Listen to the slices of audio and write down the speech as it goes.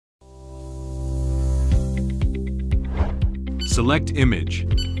Select Image,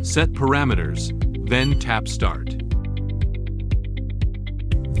 set parameters, then tap Start.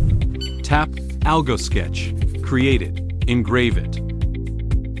 Tap AlgoSketch, create it, engrave it.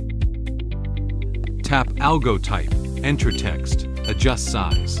 Tap Algo Type, enter text, adjust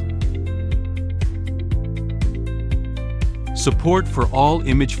size. Support for all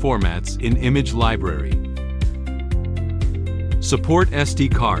image formats in Image Library. Support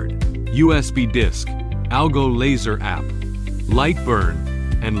SD card, USB disk, Algo Laser app, LightBurn,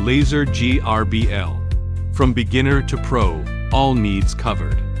 and LaserGRBL. From beginner to pro, all needs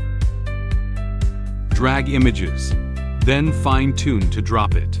covered. Drag images, then fine-tune to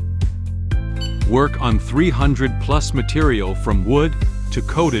drop it. Work on 300+ material from wood to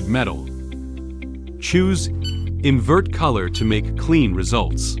coated metal. Choose Invert Color to make clean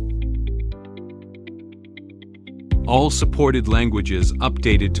results. All supported languages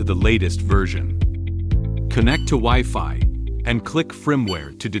updated to the latest version. Connect to Wi-Fi and click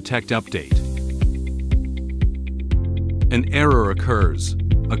Firmware to detect update. An error occurs.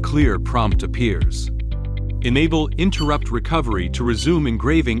 A clear prompt appears. Enable Interrupt Recovery to resume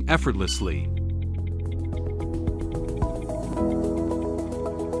engraving effortlessly.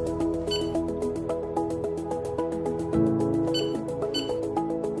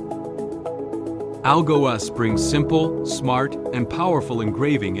 AlgoOS brings simple, smart, and powerful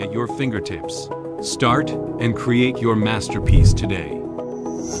engraving at your fingertips. Start and create your masterpiece today.